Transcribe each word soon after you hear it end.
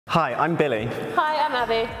Hi, I'm Billy. Hi, I'm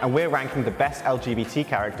Abby. And we're ranking the best LGBT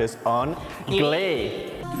characters on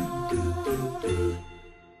Glee.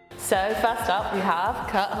 So first up, we have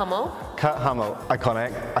Kurt Hummel. Kurt Hummel,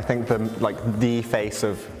 iconic. I think the face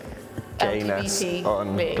of gayness LGBT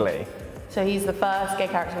on Glee. So he's the first gay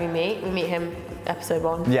character we meet. We meet him episode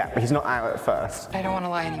 1. Yeah, but he's not out at first. I don't want to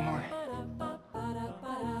lie anymore.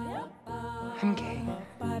 I'm gay.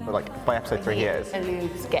 But like by episode 3 he is.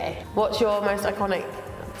 Alludes gay. What's your most iconic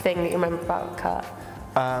thing that you remember about Kurt?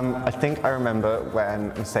 I think I remember when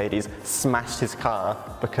Mercedes smashed his car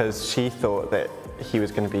because she thought that he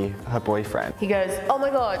was going to be her boyfriend. He goes, "Oh my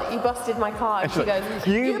God, you busted my car." And she goes,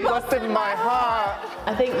 "You busted my heart."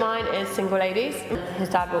 I think mine is Single Ladies. His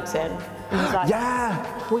dad walks in and he's like, "Yeah,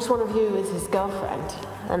 which one of you is his girlfriend?"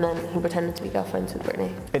 And then he pretended to be girlfriends with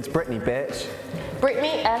Brittany. It's Brittany, bitch.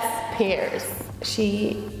 Brittany S. Pierce.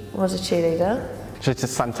 She was a cheerleader. She was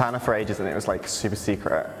just Santana for ages and it was like super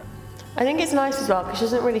secret. I think it's nice as well because she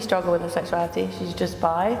doesn't really struggle with her sexuality. She's just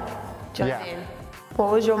bi. Do you know what I mean?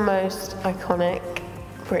 What was your most iconic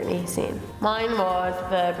Britney scene? Mine was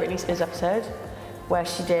the Britney Spears episode where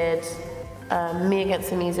she did Me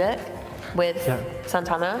Against the Music with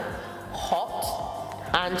Santana.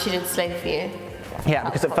 Hot. And she did Slave for You. Yeah,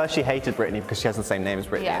 because at first she hated Britney because she has the same name as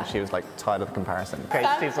Britney and she was like tired of the comparison. Okay,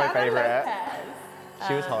 she's my favourite.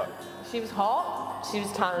 She was hot. She was hot. She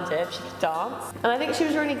was talented. She could dance. And I think she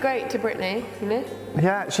was really great to Britney, you know?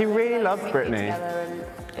 Yeah, she really loved Britney. And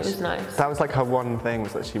it was nice. That was like her one thing,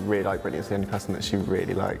 was that she really liked Britney. It was the only person that she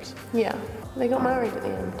really liked. Yeah, they got married at the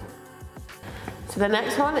end. So the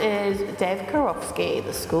next one is Dave Karofsky,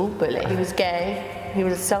 the school bully. He was gay. He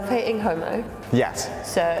was a self-hating homo. Yes.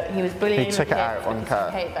 So he was bullying. He took it out on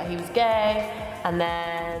Kurt. He hate that he was gay, and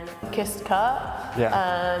then kissed Kurt.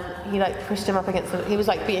 Yeah. He like pushed him up against the. He was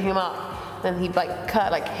like beating him up. Then he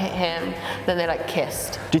Kurt like hit him. Then they like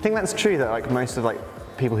kissed. Do you think that's true that like most of like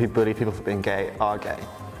people who bully people for being gay are gay?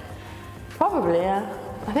 Probably, yeah.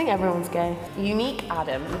 I think everyone's gay. Unique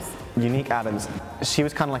Adams. Unique Adams. She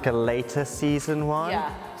was kind of like a later season one.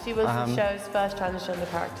 Yeah. She was the show's first transgender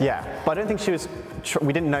character. Yeah, but I don't think she was.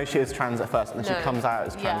 We didn't know she was trans at first, and then she comes out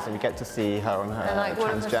as trans, and we get to see her on her and like one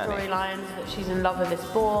of her storylines that she's in love with this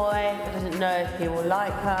boy, but doesn't know if he will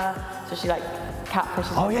like her, so she like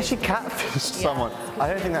catfishes. Oh yeah, she catfished someone. I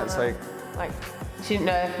don't think that's like she didn't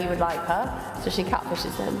know if he would like her, so she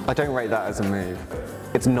catfishes him. I don't rate that as a move.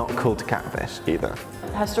 It's not cool to catfish either.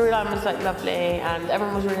 Her storyline was like lovely, and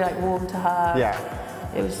everyone was really like warm to her.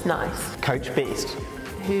 Yeah. It was nice. Coach Beiste,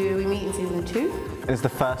 who we meet in season 2. is the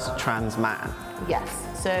first trans man. Yes.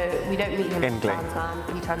 So we don't meet him in as a trans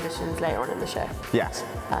man. He transitions later on in the show. Yes.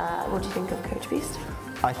 What do you think of Coach Beiste?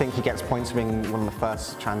 I think he gets points for being one of the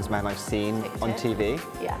first trans men I've seen on TV.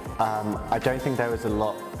 Yeah. I don't think there was a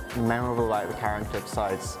lot memorable about the character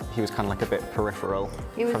besides he was kind of like a bit peripheral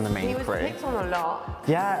from the main crew. He was picked on a lot.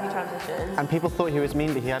 Yeah. He transitioned. And people thought he was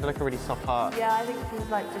mean, but he had like a really soft heart. Yeah, I think he was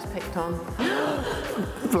like just picked on.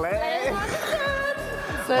 Blaine!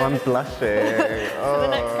 So, I'm blushing. So the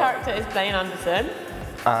next character is Blaine Anderson.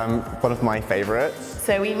 One of my favourites.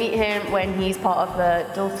 So we meet him when he's part of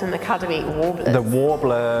the Dalton Academy Warblers. The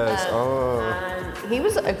Warblers, And he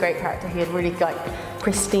was a great character. He had really like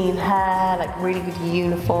pristine hair, like really good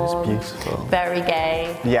uniform. He was beautiful. Very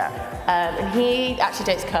gay. Yeah. And he actually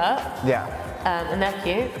dates Kurt. Yeah. And they're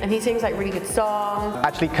cute. And he sings like really good songs.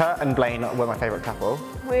 Actually, Kurt and Blaine were my favourite couple.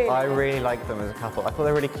 Really? I really liked them as a couple. I thought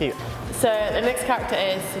they were really cute. So the next character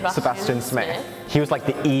is Sebastian Smythe. He was like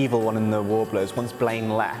the evil one in the Warblers. Once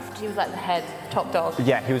Blaine left. He was like the head top dog.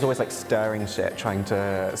 Yeah, he was always like stirring shit, trying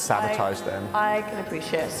to sabotage them. I can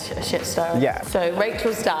appreciate a shit stirrer. Yeah. So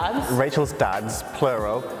Rachel's dads. Rachel's dads,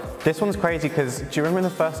 plural. This one's crazy because do you remember in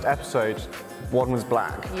the first episode, one was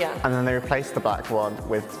black? Yeah. And then they replaced the black one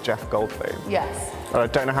with Jeff Goldblum. Yes. I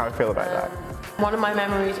don't know how I feel about that. One of my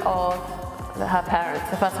memories of her parents,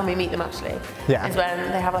 the first time we meet them actually, is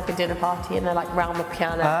when they have like a dinner party and they're like round the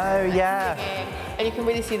piano. Oh yeah. Singing, and you can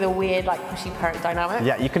really see the weird like pushy parent dynamic.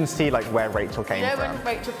 Yeah, you can see like where Rachel came from. You know when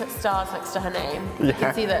Rachel puts stars next to her name? You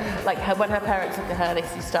can see that like when her parents look at her, they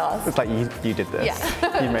see stars. It's like you did this.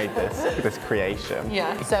 Yeah. You made this creation.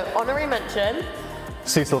 Yeah. So honorary mention.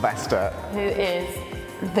 Sylvester. Who is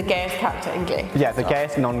the gayest character in Glee. Yeah, the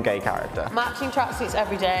gayest non-gay character. Matching tracksuits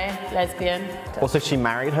every day, lesbian. Also, she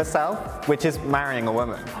married herself, which is marrying a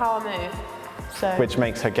woman. Power move. So. Which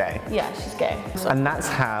makes her gay. Yeah, she's gay. And that's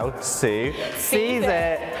how Sue sees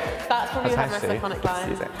it. That's probably her most iconic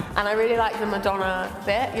line. And I really like the Madonna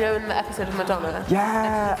bit, you know, in the episode of Madonna.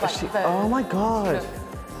 Yeah. Like oh my god.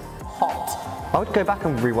 hot. I would go back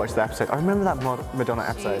and rewatch the episode. I remember that Madonna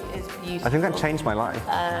episode. She is beautiful. I think that changed my life.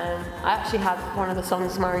 I actually had one of the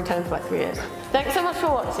songs in my ringtone for like 3 years. Thanks so much for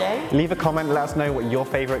watching. Leave a comment, let us know what your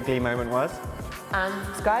favourite Glee moment was. And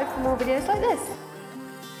subscribe for more videos like this.